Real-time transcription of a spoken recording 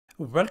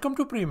Welcome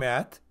to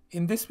Premath.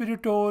 In this video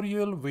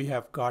tutorial, we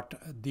have got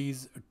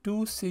these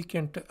two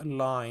secant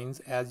lines,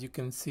 as you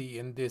can see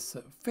in this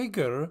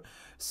figure,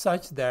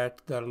 such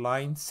that the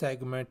line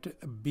segment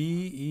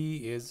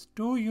BE is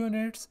 2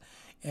 units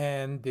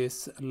and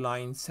this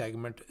line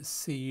segment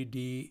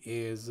CD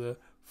is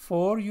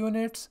 4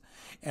 units.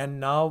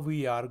 And now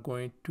we are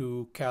going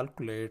to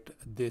calculate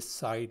this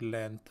side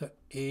length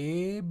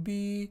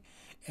AB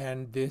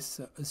and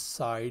this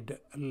side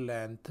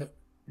length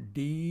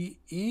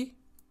DE.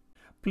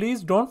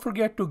 Please don't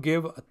forget to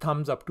give a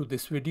thumbs up to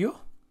this video.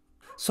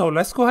 So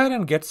let's go ahead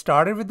and get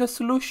started with the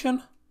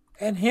solution.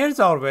 And here's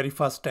our very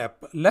first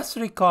step. Let's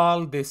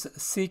recall this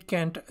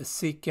secant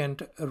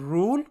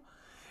rule.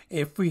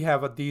 If we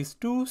have these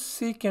two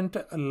secant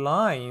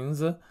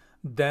lines,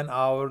 then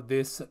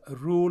this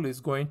rule is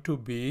going to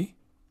be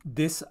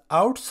this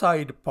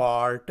outside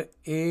part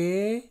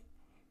A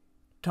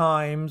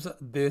times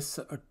this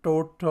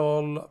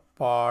total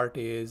part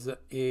is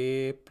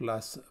A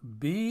plus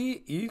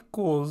B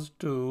equals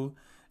to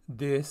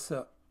this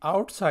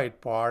outside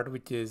part,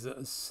 which is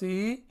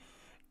C,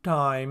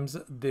 times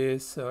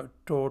this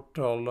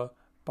total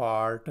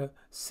part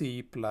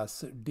C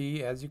plus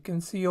D, as you can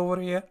see over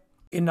here.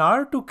 In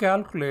order to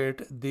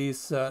calculate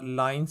this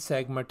line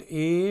segment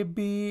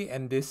AB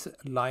and this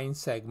line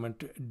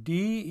segment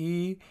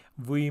DE,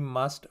 we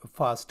must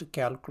first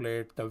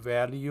calculate the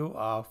value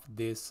of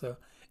this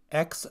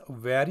X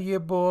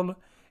variable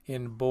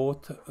in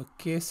both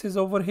cases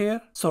over here.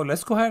 So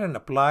let's go ahead and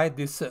apply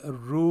this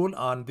rule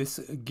on this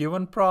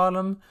given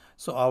problem.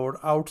 So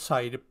our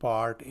outside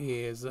part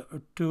is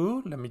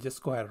 2. Let me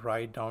just go ahead and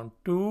write down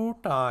 2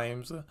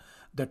 times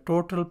the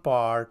total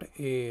part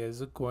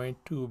is going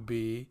to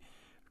be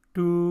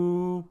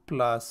 2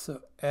 plus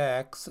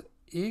X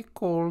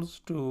equals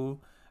to,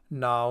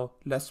 now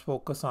let's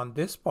focus on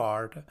this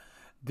part.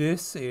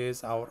 This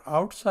is our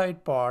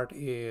outside part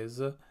is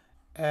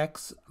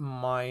X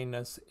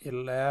minus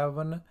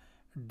 11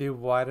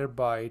 divided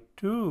by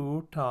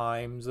 2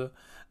 times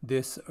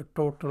this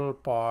total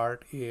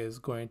part is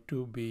going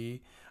to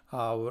be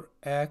our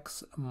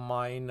X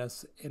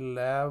minus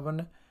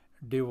 11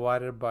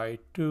 divided by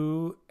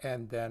 2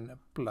 and then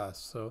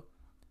plus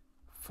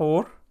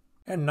 4.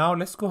 And now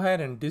let's go ahead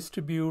and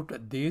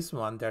distribute this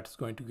one. That's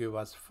going to give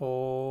us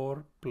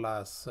 4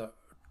 plus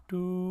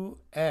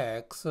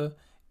 2x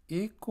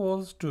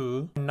equals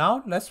to,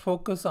 now let's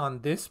focus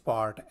on this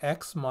part,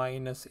 x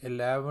minus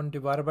 11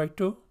 divided by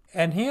 2.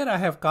 And here I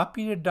have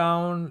copied it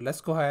down. Let's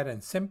go ahead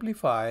and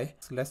simplify.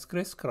 Let's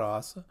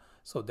crisscross.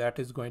 So that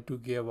is going to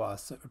give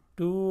us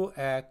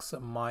 2x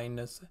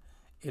minus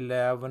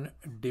 11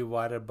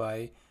 divided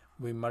by,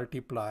 we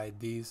multiply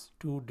these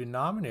two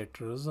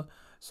denominators.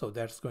 So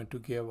that's going to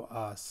give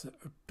us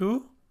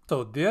 2.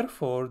 So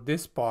therefore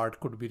this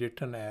part could be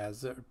written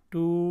as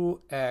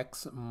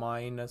 2x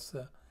minus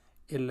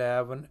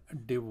 11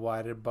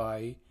 divided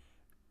by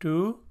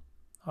 2.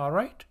 All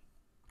right.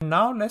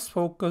 Now let's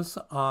focus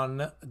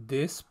on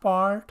this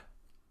part.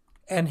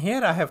 And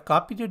here I have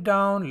copied it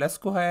down. Let's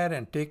go ahead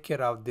and take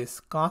care of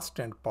this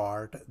constant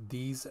part,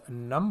 these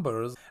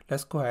numbers.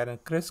 Let's go ahead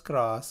and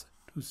crisscross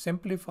to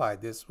simplify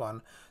this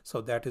one.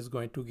 So that is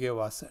going to give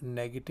us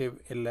negative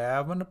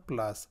 11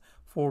 plus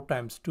 4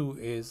 times 2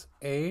 is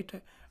 8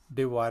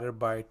 divided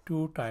by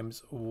 2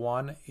 times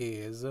 1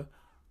 is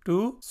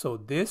 2. So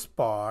this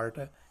part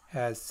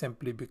has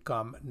simply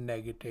become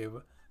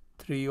negative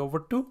 3 over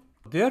 2.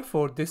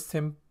 Therefore this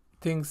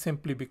thing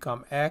simply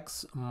become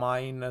x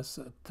minus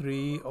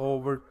 3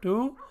 over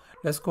 2.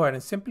 Let's go ahead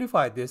and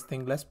simplify this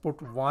thing. Let's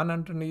put 1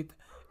 underneath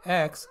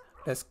x.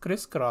 Let's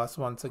crisscross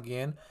once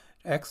again.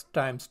 X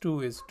times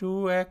 2 is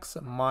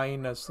 2x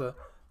minus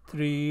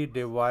 3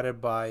 divided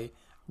by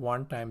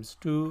 1 times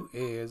 2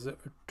 is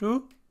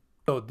 2.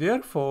 So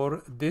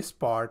therefore this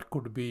part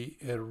could be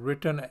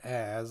written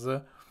as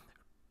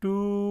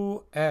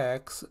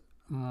 2x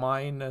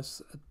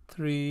minus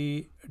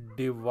 3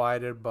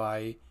 divided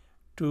by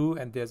 2,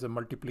 and there's a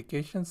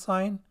multiplication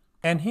sign.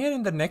 And here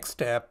in the next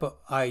step,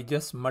 I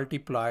just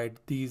multiplied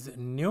these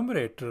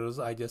numerators.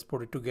 I just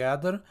put it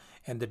together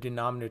and the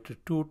denominator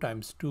 2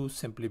 times 2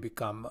 simply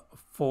become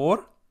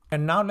 4.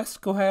 And now let's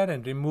go ahead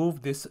and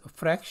remove this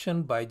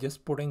fraction by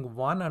just putting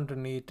 1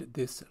 underneath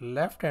this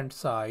left hand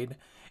side.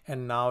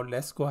 And now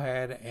let's go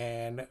ahead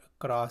and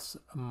cross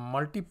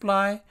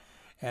multiply.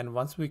 And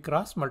once we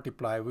cross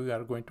multiply, we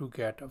are going to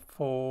get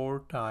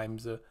 4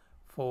 times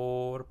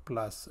 4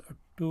 plus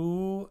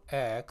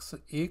 2x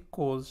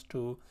equals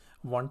to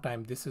 1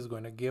 time. This is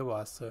going to give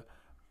us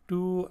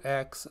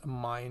 2x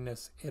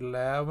minus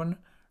 11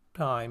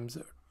 times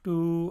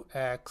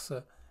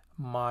 2x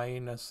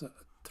minus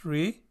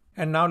 3.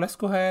 And now let's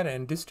go ahead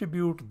and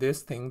distribute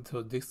this thing.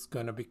 So this is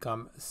going to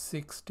become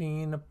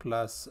 16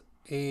 plus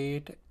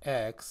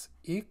 8x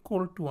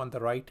equal to, on the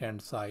right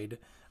hand side,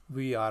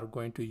 we are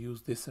going to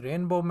use this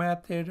rainbow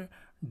method,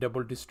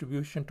 double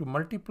distribution to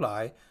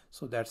multiply.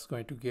 So that's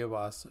going to give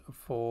us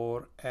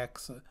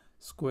 4x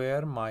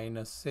square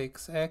minus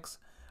 6x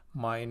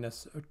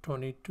minus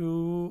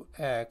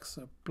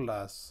 22x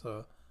plus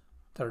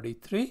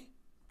 33.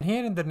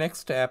 Here in the next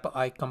step,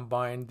 I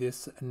combine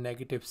this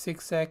negative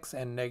 6x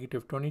and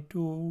negative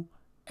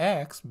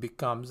 22x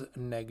becomes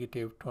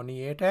negative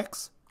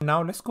 28x.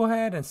 Now let's go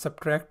ahead and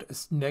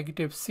subtract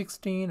negative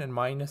 16 and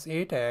minus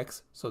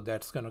 8x. So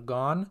that's gonna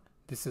gone.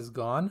 This is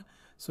gone.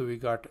 So we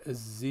got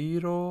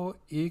 0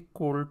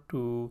 equal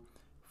to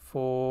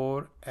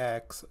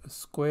 4x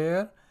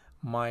square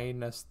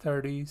minus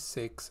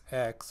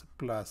 36x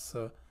plus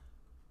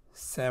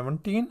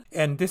 17,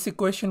 and this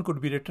equation could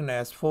be written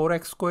as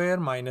 4x square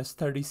minus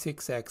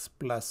 36x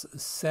plus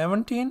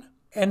 17.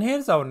 And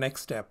here's our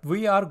next step.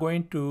 We are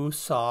going to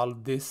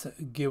solve this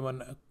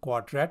given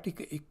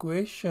quadratic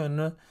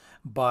equation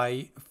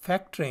by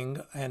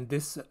factoring, and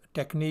this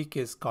technique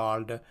is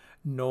called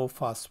no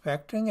fuss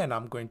factoring, and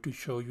I'm going to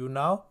show you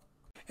now.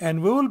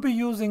 And we will be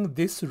using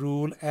this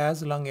rule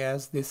as long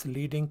as this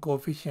leading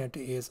coefficient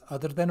is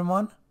other than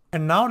 1.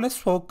 And now let's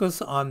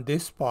focus on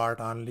this part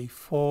only,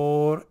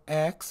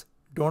 4x.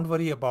 Don't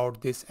worry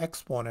about this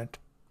exponent.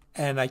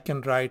 And I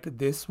can write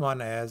this one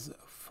as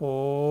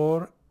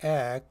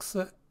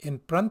 4x in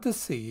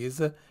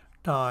parentheses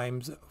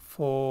times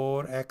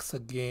 4x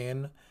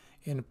again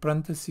in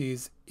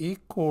parentheses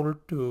equal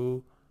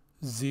to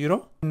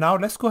 0. Now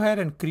let's go ahead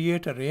and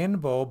create a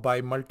rainbow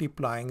by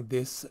multiplying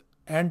this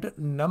end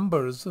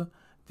numbers,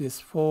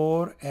 this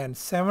 4 and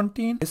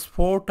 17. This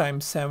 4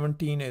 times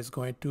 17 is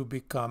going to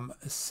become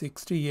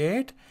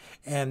 68,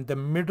 and the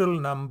middle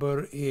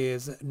number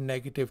is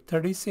negative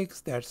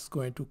 36. That's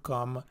going to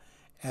come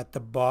at the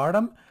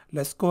bottom.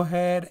 Let's go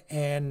ahead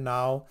and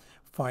now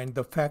find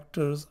the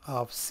factors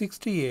of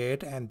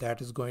 68, and that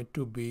is going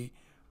to be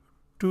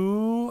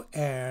 2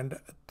 and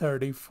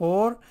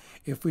 34.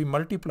 If we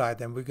multiply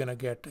them, we're going to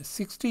get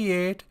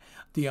 68.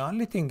 The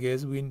only thing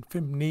is we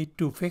need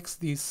to fix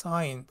these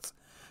signs.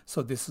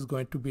 So this is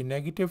going to be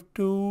negative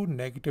 2,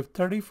 negative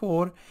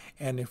 34,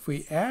 and if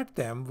we add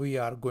them, we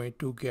are going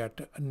to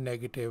get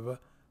negative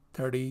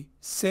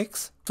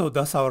 36. So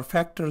thus our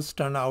factors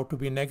turn out to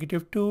be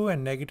negative 2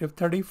 and negative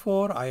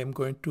 34. I am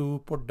going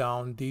to put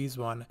down these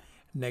one,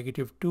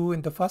 negative 2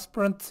 in the first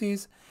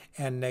parentheses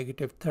and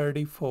negative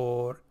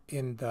 34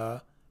 in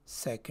the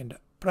second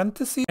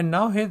parenthesis. And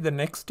now here's the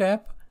next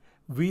step.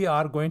 We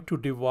are going to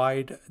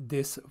divide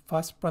this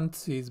first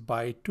parenthesis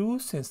by 2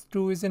 since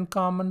 2 is in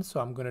common. So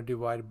I'm going to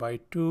divide by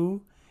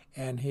 2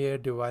 and here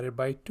divided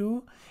by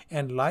 2.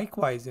 And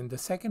likewise in the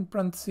second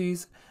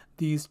parenthesis,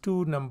 these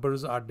two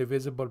numbers are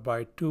divisible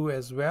by 2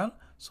 as well.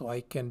 So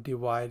I can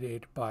divide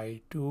it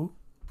by 2.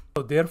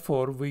 So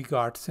therefore we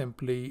got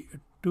simply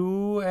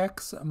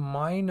 2x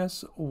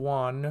minus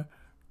 1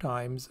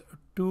 times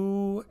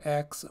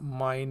 2x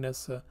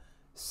minus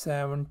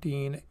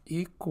 17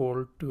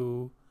 equal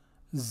to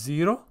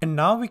 0. And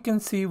now we can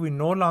see we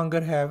no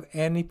longer have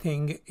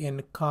anything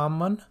in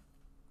common.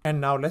 And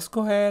now let's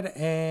go ahead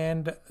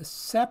and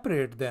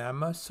separate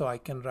them. So I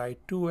can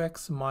write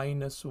 2x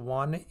minus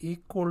 1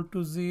 equal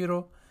to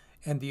 0,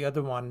 and the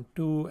other one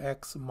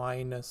 2x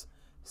minus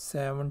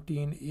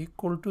 17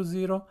 equal to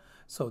 0.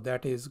 So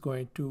that is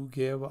going to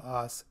give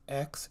us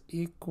x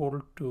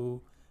equal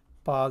to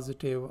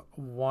positive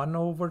 1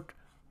 over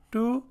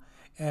 2.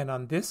 And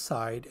on this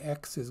side,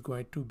 x is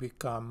going to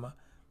become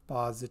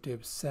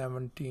positive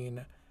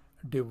 17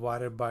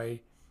 divided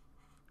by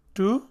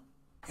 2.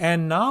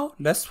 And now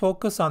let's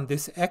focus on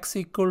this x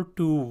equal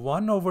to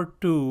 1 over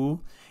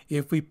 2.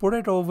 If we put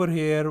it over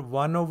here,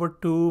 1 over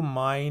 2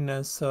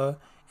 minus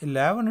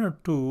 11 over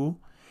 2,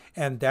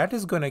 and that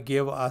is going to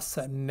give us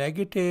a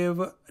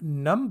negative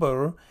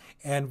number,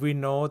 and we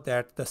know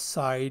that the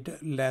side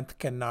length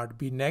cannot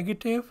be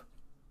negative.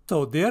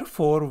 So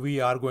therefore we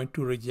are going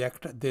to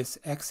reject this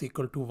x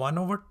equal to 1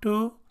 over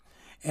 2,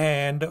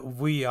 and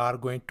we are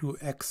going to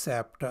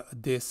accept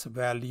this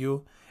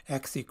value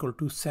x equal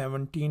to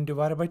 17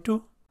 divided by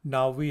 2.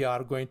 Now we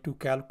are going to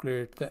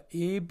calculate the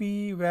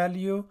AB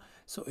value.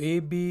 So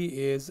AB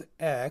is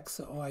x,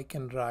 so I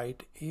can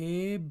write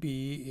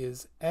AB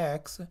is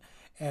x,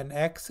 and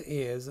x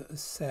is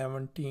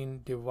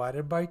 17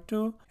 divided by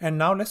 2. And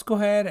now let's go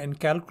ahead and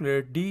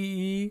calculate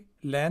DE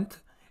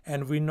length,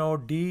 and we know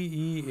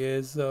DE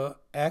is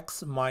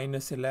x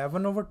minus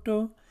 11 over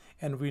 2,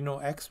 and we know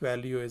x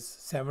value is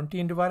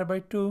 17 divided by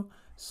 2.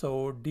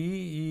 So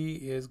DE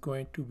is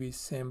going to be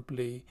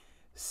simply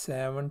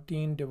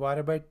 17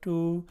 divided by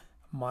 2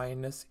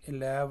 minus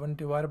 11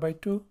 divided by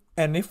 2.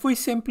 And if we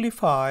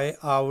simplify,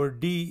 our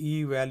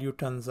DE value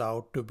turns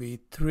out to be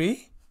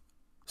 3.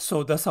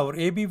 So thus our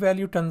AB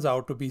value turns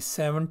out to be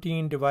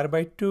 17 divided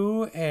by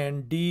 2,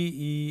 and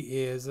DE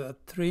is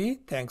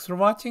 3. Thanks for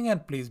watching,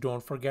 and please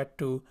don't forget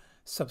to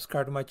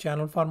subscribe to my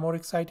channel for more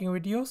exciting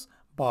videos.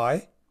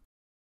 Bye.